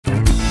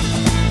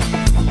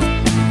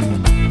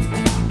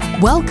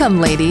Welcome,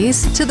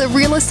 ladies, to the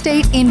Real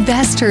Estate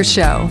Investor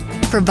Show,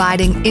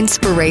 providing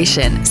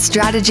inspiration,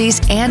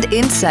 strategies, and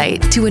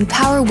insight to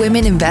empower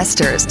women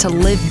investors to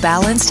live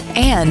balanced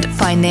and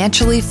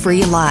financially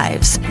free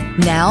lives.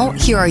 Now,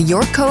 here are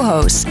your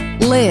co-hosts,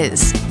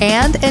 Liz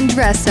and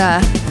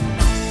Andressa.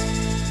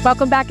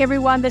 Welcome back,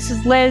 everyone. This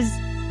is Liz,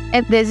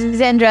 and this is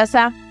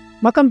Andressa.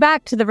 Welcome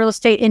back to the Real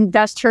Estate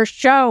Investor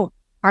Show.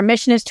 Our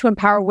mission is to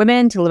empower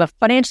women to live a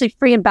financially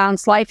free and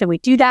balanced life, and we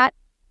do that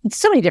in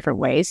so many different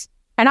ways.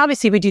 And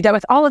obviously, we do that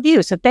with all of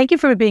you. So thank you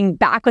for being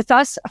back with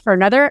us for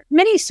another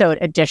Minisode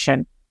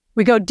edition.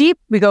 We go deep,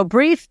 we go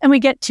brief, and we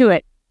get to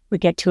it. We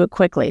get to it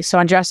quickly. So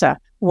Andressa,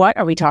 what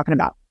are we talking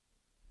about?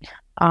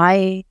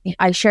 I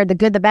shared the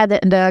good, the bad,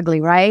 and the ugly,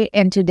 right?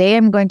 And today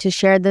I'm going to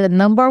share the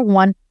number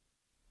one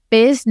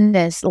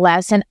business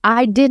lesson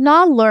I did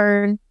not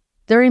learn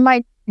during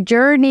my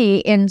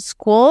journey in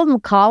school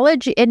and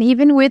college, and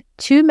even with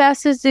 2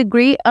 master's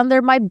degree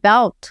under my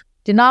belt.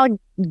 Did not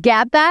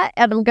get that,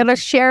 and I'm going to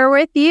share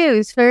with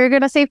you. So you're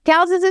going to save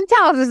thousands and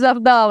thousands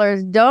of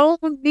dollars.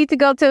 Don't need to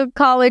go to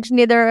college,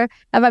 neither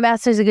have a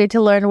master's degree to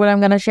learn what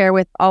I'm going to share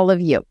with all of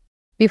you.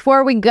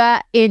 Before we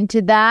get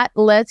into that,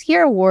 let's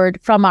hear a word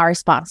from our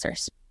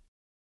sponsors.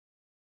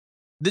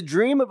 The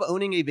dream of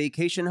owning a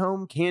vacation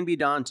home can be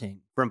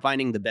daunting. From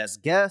finding the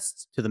best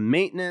guests, to the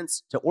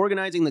maintenance, to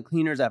organizing the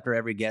cleaners after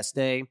every guest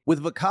stay.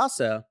 With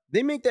Vacasa,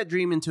 they make that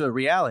dream into a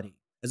reality.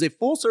 As a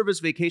full-service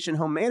vacation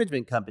home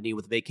management company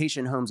with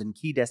vacation homes in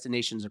key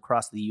destinations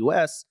across the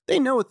U.S., they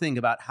know a thing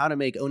about how to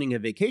make owning a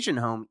vacation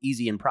home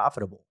easy and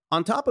profitable.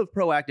 On top of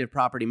proactive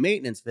property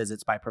maintenance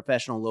visits by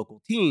professional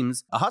local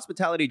teams, a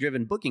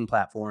hospitality-driven booking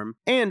platform,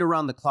 and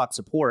around-the-clock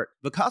support,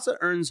 Vacasa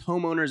earns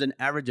homeowners an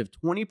average of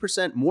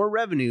 20% more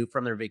revenue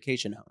from their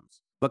vacation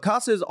homes.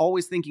 Vacasa is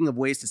always thinking of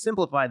ways to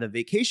simplify the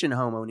vacation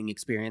home owning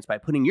experience by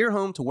putting your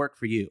home to work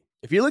for you.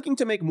 If you're looking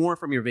to make more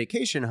from your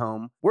vacation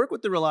home, work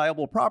with the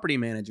reliable property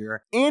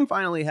manager, and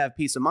finally have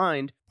peace of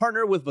mind,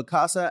 partner with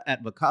Vacasa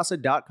at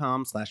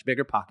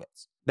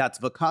vacasa.com/biggerpockets. That's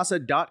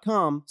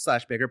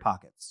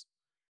vacasa.com/biggerpockets.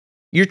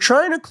 You're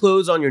trying to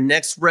close on your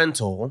next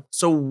rental,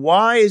 so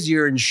why is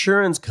your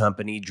insurance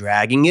company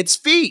dragging its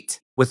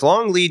feet? With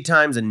long lead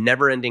times and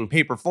never-ending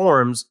paper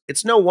forms,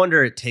 it's no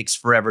wonder it takes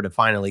forever to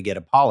finally get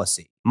a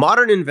policy.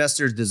 Modern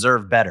investors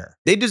deserve better.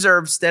 They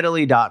deserve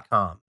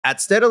Steadily.com. At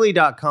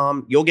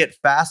Steadily.com, you'll get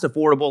fast,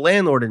 affordable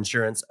landlord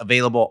insurance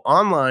available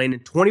online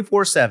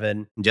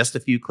 24/7 in just a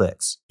few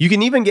clicks. You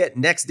can even get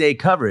next-day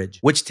coverage,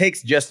 which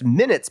takes just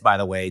minutes, by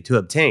the way, to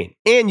obtain.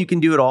 And you can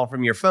do it all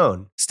from your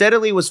phone.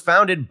 Steadily was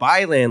founded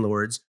by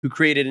landlords who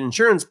created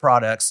insurance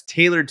products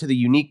tailored to the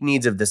unique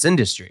needs of this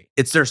industry.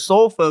 It's their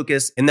sole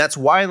focus, and that's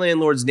why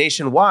landlords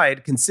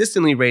nationwide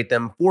consistently rate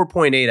them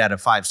 4.8 out of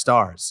 5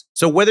 stars.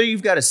 So whether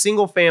you've got a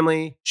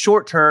single-family,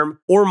 short-term,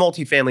 or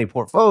multifamily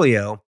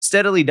portfolio,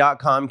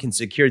 Steadily.com can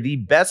secure the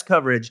best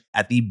coverage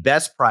at the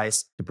best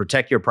price to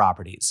protect your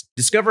properties.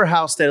 Discover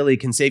how Steadily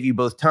can save you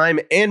both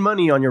time and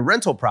money on your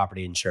rental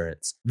property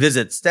insurance.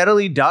 Visit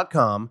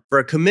Steadily.com for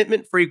a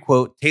commitment-free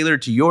quote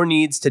tailored to your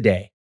needs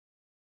today.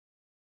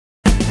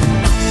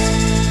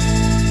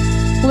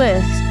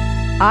 Liz,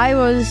 I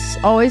was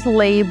always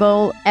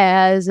labeled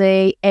as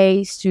a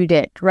A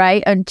student,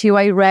 right? Until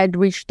I read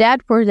Rich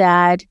Dad Poor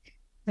Dad,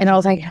 and I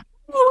was like, I don't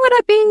want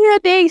to be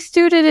an A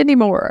student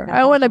anymore.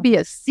 I want to be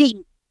a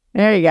C.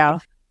 There you go.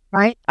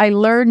 Right? I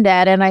learned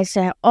that, and I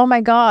said, oh my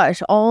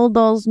gosh, all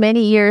those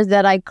many years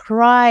that I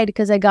cried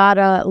because I got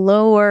a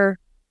lower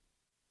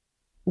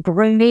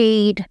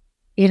grade,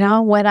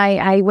 when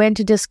I went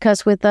to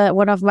discuss with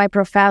one of my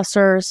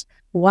professors,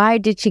 why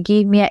did she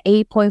give me an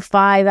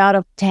 8.5 out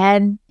of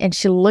 10? And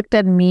she looked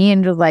at me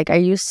and was like, are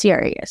you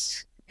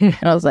serious? And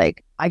I was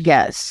like, I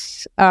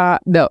guess.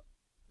 No,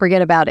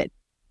 forget about it.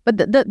 But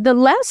the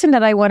lesson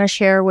that I want to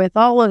share with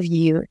all of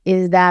you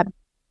is that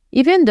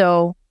even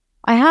though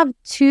I have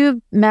 2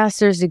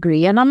 master's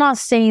degree, and I'm not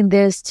saying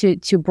this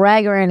to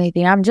brag or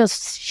anything, I'm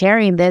just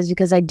sharing this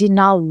because I did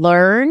not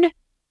learn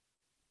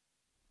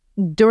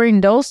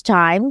during those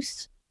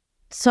times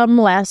some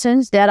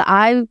lessons that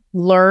I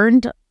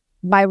learned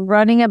by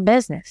running a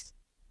business,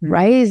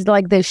 right? It's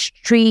like the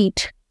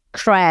street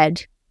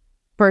cred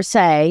per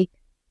se.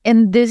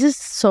 And this is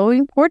so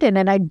important.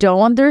 And I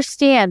don't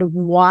understand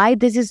why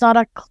this is not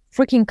a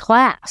freaking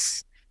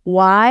class.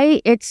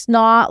 Why it's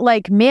not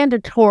like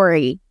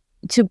mandatory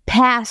to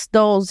pass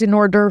those in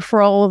order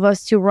for all of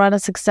us to run a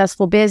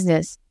successful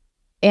business.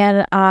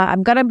 And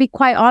I'm going to be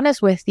quite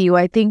honest with you.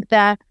 I think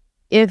that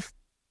if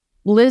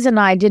Liz and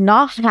I did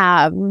not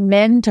have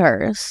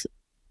mentors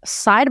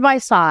side by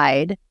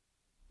side,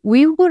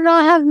 we would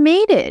not have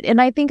made it.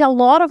 And I think a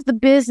lot of the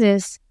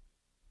business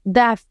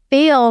that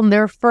fail in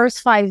their first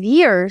 5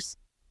 years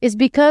is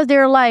because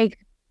they're like,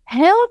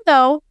 hell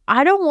no,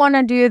 I don't want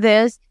to do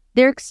this.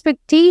 Their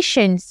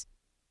expectations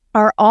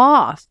are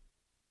off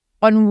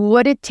on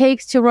what it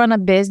takes to run a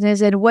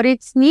business and what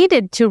it's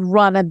needed to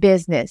run a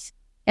business.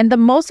 And the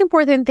most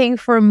important thing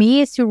for me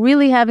is to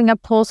really having a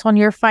pulse on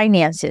your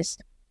finances.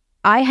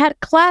 I had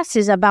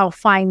classes about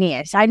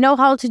finance. I know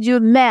how to do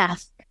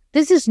math.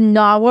 This is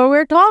not what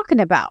we're talking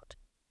about.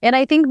 And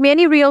I think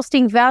many real estate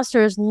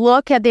investors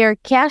look at their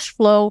cash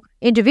flow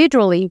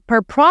individually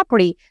per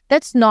property.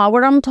 That's not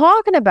what I'm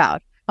talking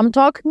about. I'm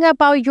talking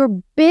about your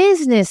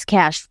business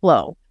cash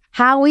flow.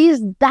 How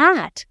is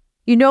that?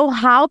 You know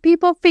how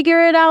people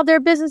figure it out, their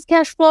business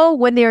cash flow,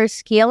 when they're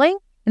scaling?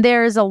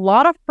 There's a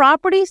lot of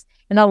properties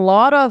and a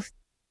lot of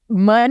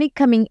money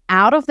coming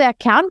out of the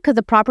account because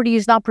the property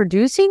is not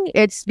producing.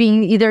 It's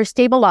being either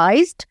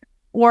stabilized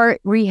or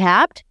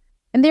rehabbed.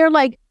 And they're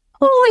like,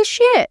 holy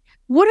shit,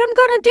 what am I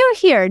going to do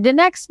here? The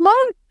next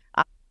month,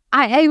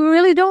 I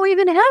really don't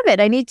even have it.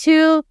 I need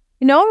to,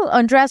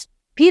 undress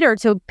Peter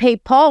to pay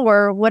Paul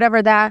or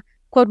whatever that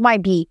quote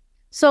might be.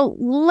 So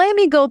let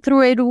me go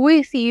through it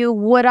with you.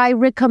 What I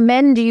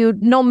recommend you,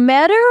 no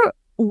matter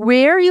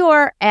where you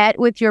are at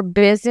with your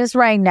business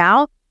right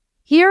now,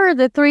 here are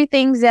the 3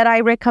 things that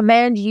I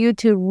recommend you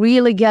to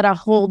really get a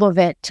hold of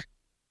it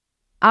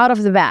out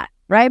of the bat,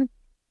 right?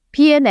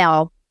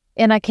 P&L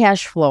and a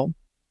cash flow.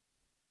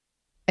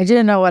 I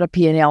didn't know what a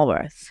P&L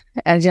was.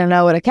 I didn't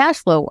know what a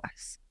cash flow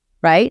was,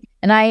 right?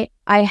 And I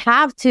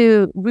have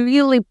to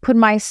really put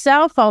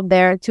myself out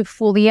there to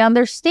fully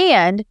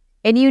understand.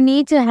 And you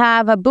need to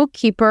have a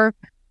bookkeeper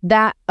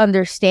that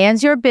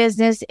understands your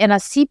business and a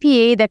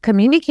CPA that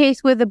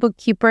communicates with the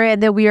bookkeeper,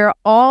 and that we are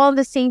all on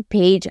the same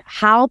page,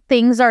 how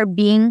things are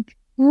being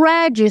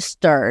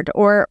registered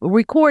or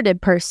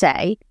recorded per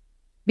se,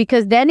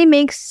 because then it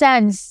makes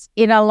sense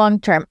in a long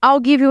term.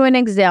 I'll give you an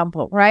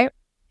example, right?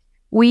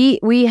 We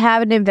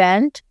have an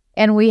event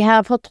and we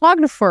have a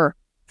photographer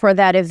for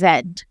that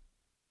event.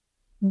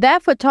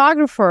 That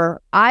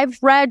photographer, I've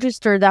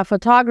registered that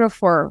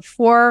photographer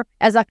for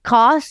as a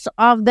cost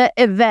of the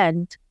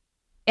event,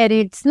 and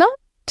it's not,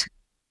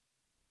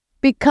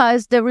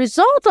 because the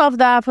result of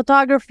that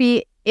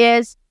photography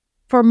is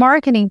for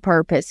marketing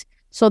purpose.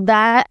 So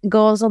that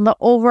goes on the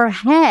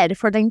overhead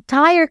for the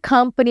entire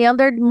company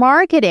under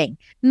marketing,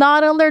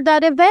 not under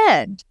that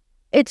event.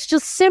 It's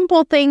just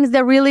simple things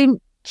that really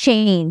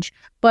change,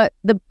 but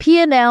the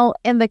P&L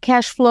and the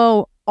cash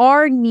flow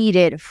are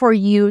needed for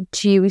you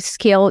to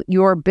scale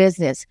your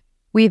business.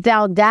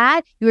 Without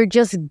that, you're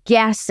just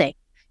guessing.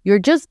 You're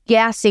just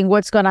guessing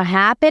what's going to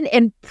happen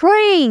and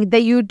praying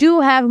that you do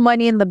have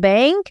money in the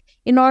bank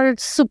in order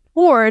to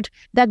support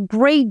that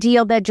great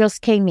deal that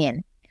just came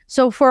in.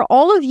 So for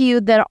all of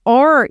you that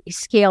are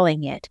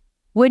scaling it,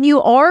 when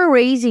you are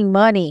raising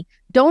money,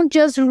 don't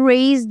just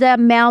raise the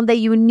amount that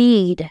you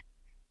need.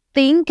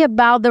 Think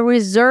about the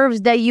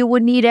reserves that you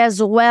would need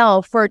as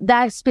well for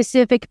that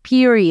specific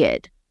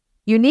period.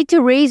 You need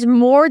to raise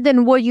more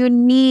than what you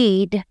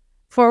need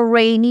for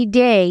rainy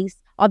days.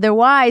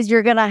 Otherwise,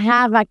 you're going to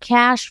have a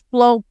cash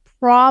flow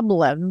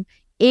problem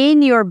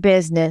in your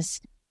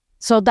business.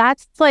 So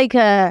that's like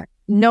a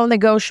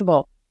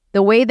non-negotiable.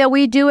 The way that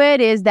we do it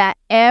is that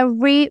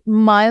every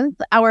month,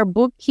 our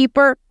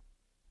bookkeeper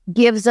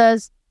gives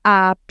us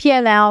a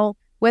P&L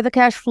with a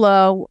cash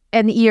flow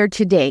and year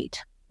to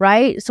date,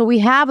 right? So we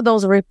have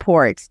those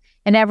reports.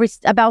 And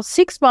about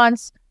 6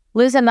 months,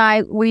 Liz and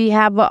I, we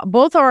have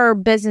both our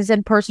business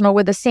and personal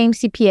with the same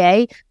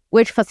CPA,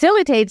 which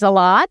facilitates a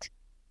lot.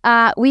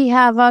 We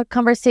have a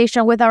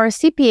conversation with our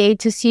CPA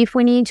to see if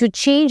we need to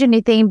change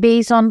anything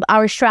based on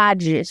our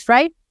strategies,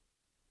 right?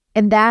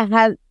 And that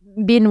has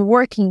been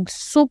working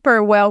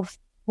super well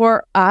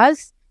for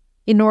us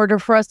in order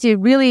for us to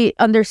really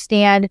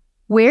understand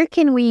where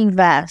can we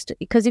invest.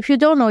 Because if you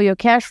don't know your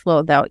cash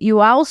flow, though, you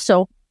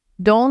also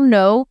don't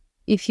know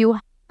if you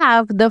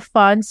have the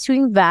funds to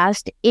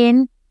invest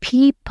in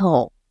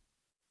people,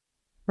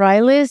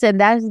 right, Liz?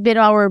 And that's been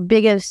our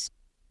biggest,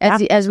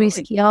 as we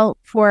scale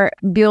for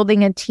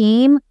building a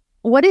team.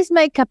 What is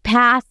my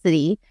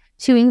capacity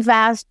to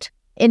invest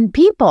in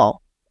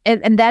people?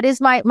 And that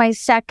is my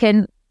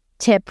second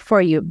tip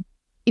for you.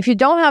 If you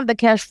don't have the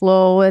cash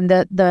flow and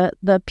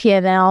the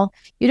P&L,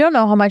 you don't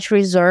know how much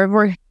reserve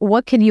or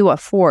what can you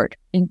afford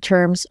in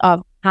terms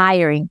of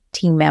hiring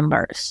team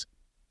members.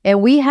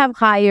 And we have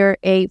hired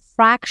a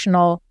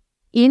fractional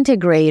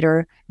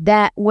integrator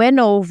that went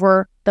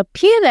over the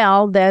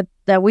P&L that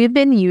we've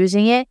been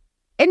using it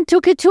and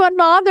took it to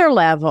another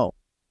level.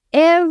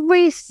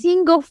 Every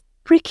single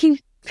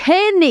freaking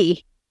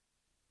penny.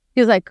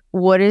 He was like,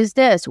 what is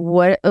this?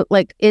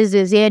 Is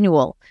this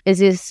annual? Is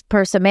this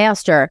per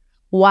semester?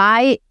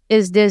 Why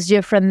is this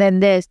different than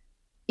this?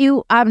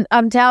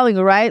 I'm telling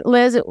you, right,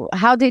 Liz,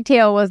 how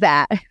detailed was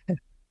that?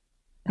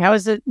 I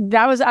wasn't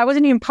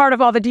even part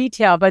of all the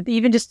detail, but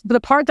even just the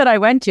part that I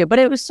went to, but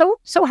it was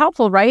so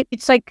helpful, right?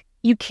 It's like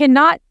you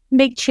cannot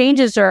make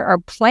changes or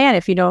plan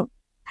if you don't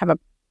have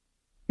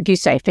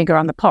finger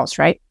on the pulse,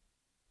 right?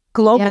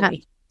 Globally.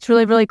 Yeah. It's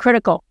really, really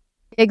critical.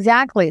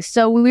 Exactly.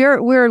 So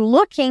we're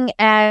looking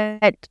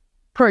at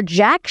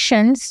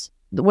projections.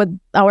 What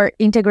our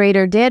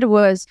integrator did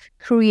was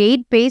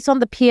create based on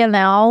the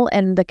P&L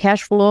and the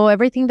cash flow,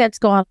 everything that's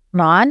going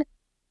on.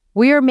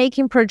 We are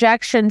making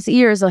projections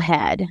years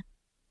ahead,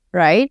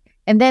 right?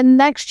 And then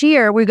next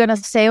year, we're going to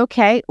say,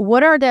 okay,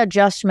 what are the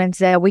adjustments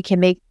that we can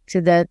make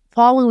to the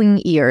following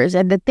years?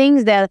 And the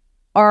things that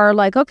are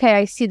like, okay,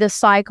 I see the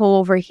cycle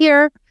over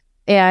here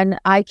and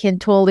I can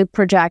totally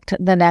project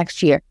the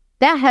next year.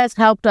 That has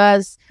helped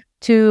us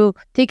to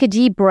take a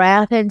deep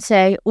breath and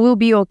say, we'll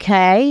be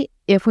okay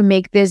if we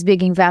make this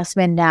big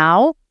investment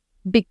now,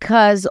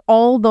 because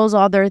all those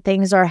other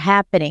things are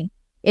happening.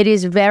 It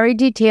is very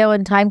detailed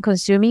and time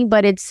consuming,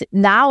 but it's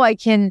now I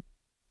can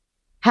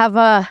have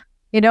a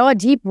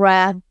deep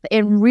breath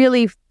and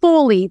really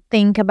fully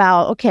think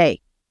about, okay,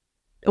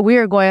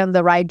 we're going in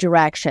the right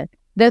direction.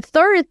 The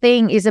third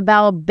thing is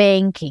about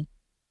banking.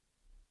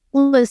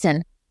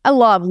 Listen, I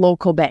love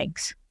local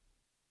banks,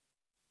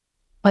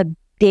 but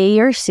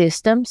their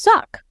systems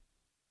suck.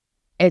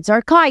 It's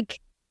archaic,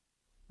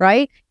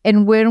 right?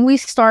 And when we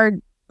start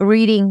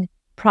reading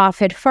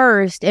Profit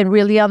First and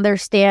really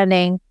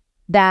understanding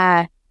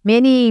that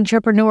many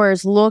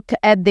entrepreneurs look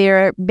at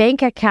their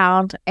bank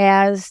account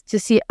as to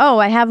see, oh,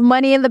 I have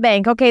money in the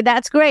bank. Okay,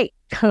 that's great.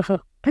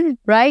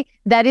 Right?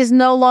 That is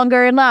no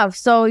longer enough.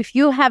 So if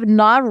you have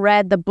not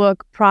read the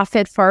book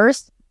Profit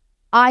First,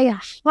 I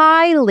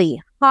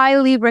highly,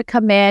 highly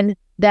recommend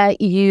that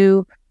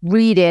you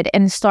read it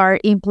and start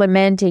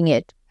implementing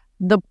it.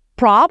 The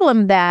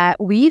problem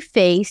that we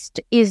faced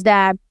is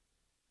that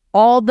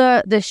all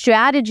the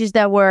strategies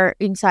that were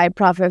inside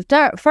Profit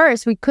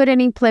First, we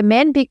couldn't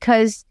implement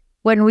because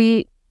when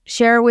we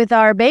share with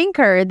our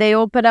banker, they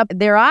open up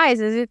their eyes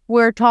as if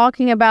we're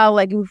talking about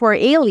like we're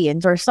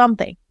aliens or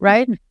something,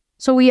 right?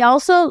 So we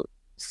also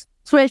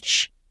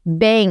switch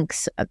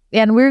banks,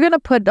 and we're going to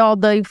put all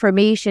the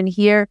information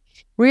here.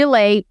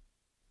 Relay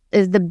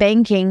is the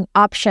banking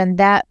option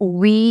that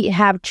we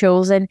have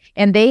chosen,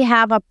 and they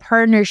have a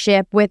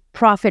partnership with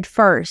Profit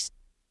First.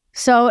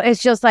 So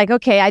it's just like,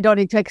 okay, I don't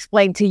need to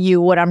explain to you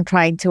what I'm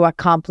trying to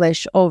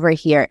accomplish over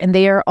here. And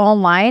they are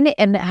online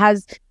and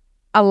has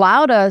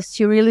allowed us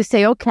to really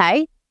say,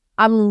 okay,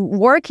 I'm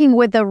working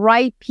with the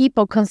right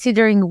people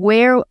considering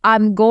where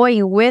I'm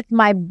going with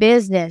my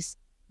business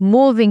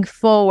moving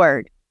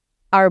forward.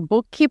 Our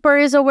bookkeeper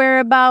is aware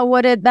about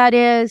what that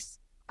is.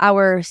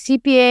 Our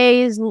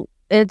CPA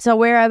it's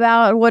aware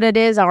about what it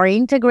is. Our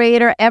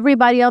integrator,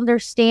 everybody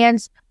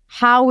understands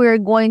how we're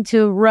going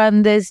to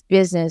run this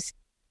business.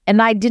 And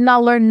I did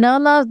not learn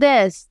none of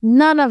this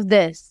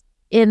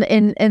in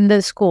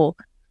the school.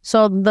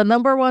 So the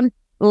number one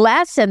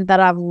lesson that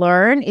I've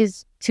learned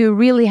is to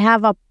really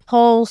have a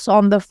pulse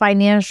on the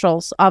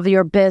financials of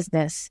your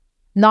business,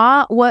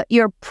 not what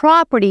your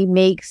property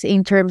makes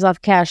in terms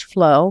of cash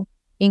flow,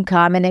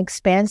 income, and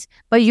expense,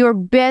 but your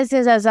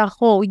business as a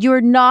whole. You're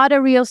not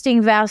a real estate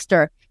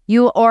investor.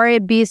 You are a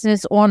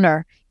business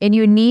owner, and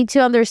you need to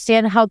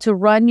understand how to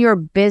run your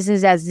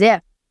business as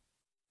if.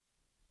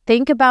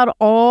 Think about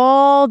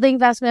all the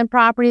investment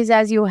properties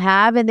as you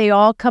have, and they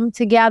all come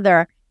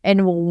together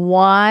in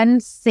one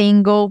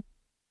single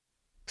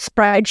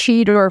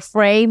spreadsheet or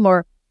frame,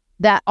 or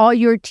that all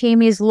your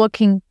team is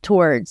looking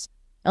towards.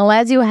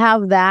 Unless you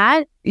have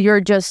that,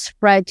 you're just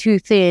spread too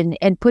thin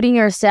and putting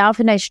yourself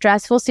in a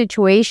stressful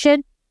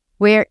situation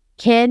where it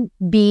can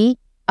be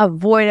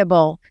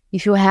avoidable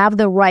if you have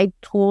the right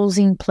tools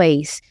in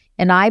place.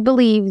 And I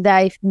believe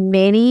that if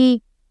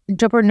many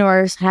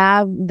entrepreneurs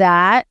have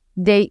that,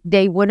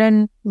 they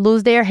wouldn't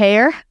lose their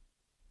hair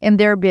in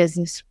their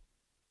business.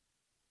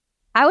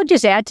 I would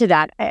just add to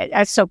that.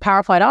 That's so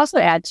powerful. I'd also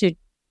add to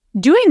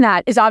doing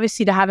that is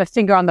obviously to have a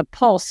finger on the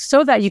pulse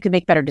so that you can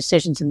make better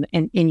decisions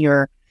in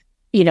your,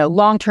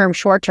 long-term,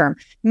 short-term,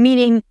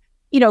 meaning,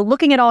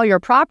 looking at all your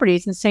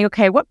properties and saying,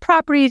 okay, what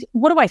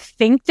do I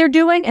think they're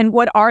doing and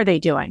what are they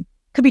doing?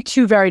 Could be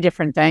two very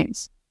different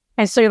things.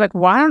 And so you're like,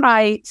 why don't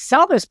I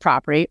sell this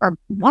property or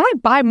why don't I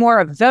buy more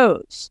of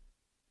those?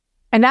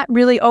 And that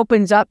really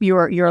opens up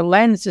your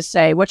lens to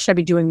say, what should I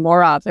be doing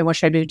more of and what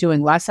should I be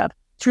doing less of?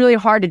 It's really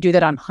hard to do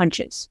that on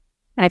hunches.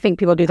 And I think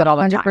people do that all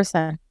the time.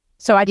 100%.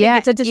 So I think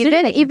it's a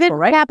decision. Even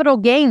right? Capital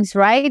gains,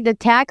 right? The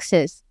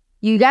taxes,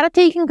 you got to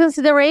take in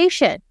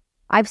consideration.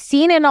 I've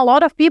seen it, a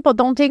lot of people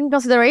don't take in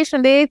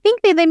consideration. They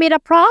think they made a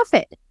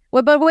profit.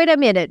 Well, but wait a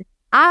minute.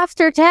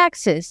 After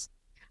taxes,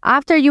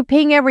 after you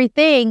paying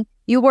everything,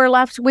 you were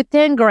left with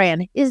 10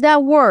 grand. Is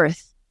that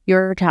worth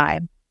your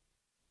time?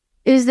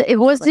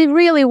 Was it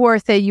really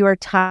worth it, your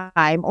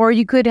time? Or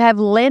you could have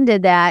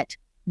lended that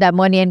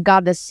money and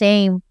got the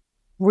same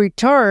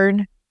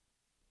return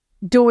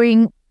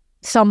doing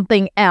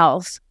something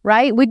else,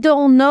 right? We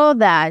don't know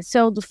that.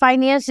 So the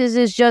finances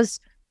is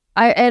just,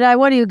 I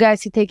want you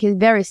guys to take it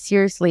very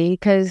seriously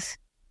because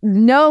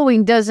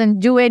knowing doesn't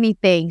do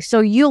anything. So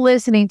you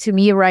listening to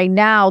me right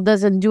now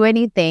doesn't do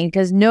anything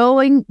because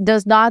knowing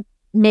does not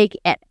make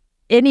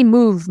any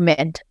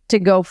movement to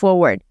go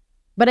forward.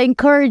 But I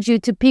encourage you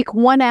to pick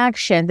one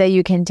action that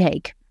you can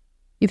take.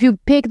 If you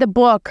pick the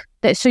book,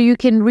 so you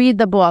can read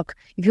the book.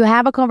 If you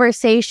have a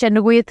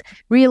conversation with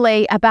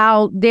Relay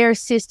about their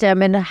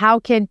system and how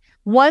can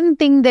one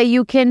thing that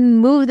you can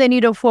move the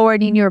needle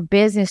forward in your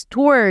business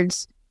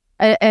towards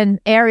an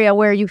area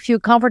where you feel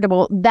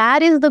comfortable,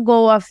 that is the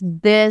goal of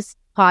this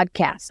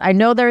podcast. I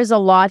know there is a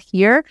lot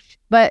here,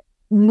 but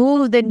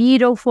move the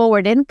needle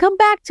forward and come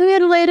back to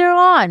it later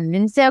on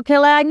and say, okay,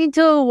 I need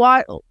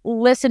to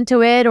listen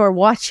to it or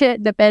watch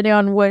it, depending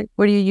on what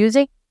you're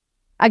using.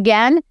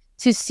 Again,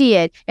 to see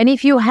it. And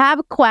if you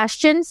have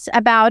questions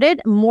about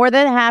it, more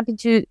than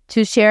happy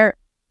to share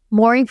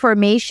more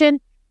information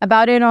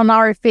about it on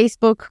our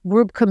Facebook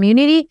group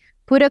community.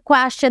 Put a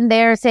question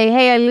there, say,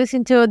 hey, I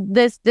listened to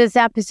this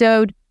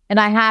episode and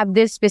I have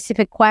this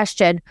specific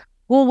question.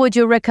 Who would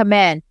you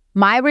recommend?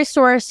 My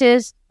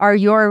resources are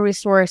your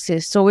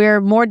resources. So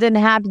we're more than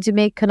happy to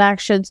make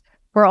connections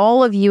for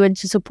all of you and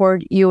to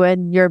support you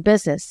and your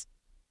business.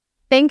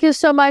 Thank you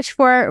so much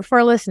for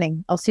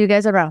listening. I'll see you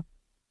guys around.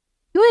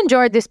 If you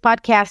enjoyed this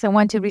podcast and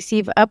want to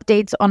receive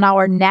updates on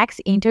our next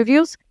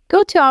interviews,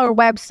 go to our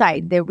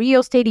website,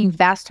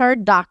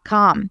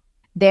 therealestateinvestor.com.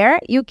 There,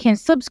 you can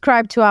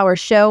subscribe to our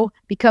show,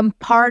 become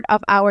part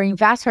of our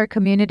investor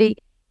community,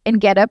 and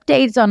get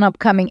updates on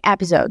upcoming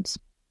episodes.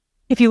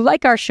 If you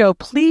like our show,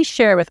 please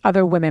share with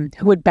other women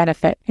who would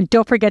benefit. And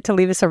don't forget to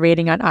leave us a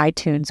rating on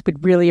iTunes.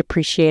 We'd really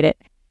appreciate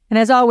it. And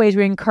as always,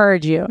 we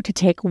encourage you to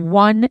take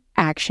one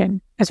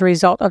action as a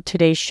result of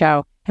today's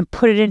show and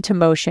put it into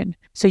motion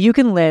so you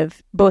can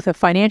live both a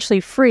financially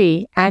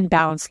free and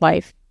balanced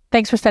life.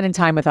 Thanks for spending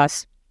time with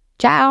us.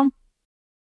 Ciao.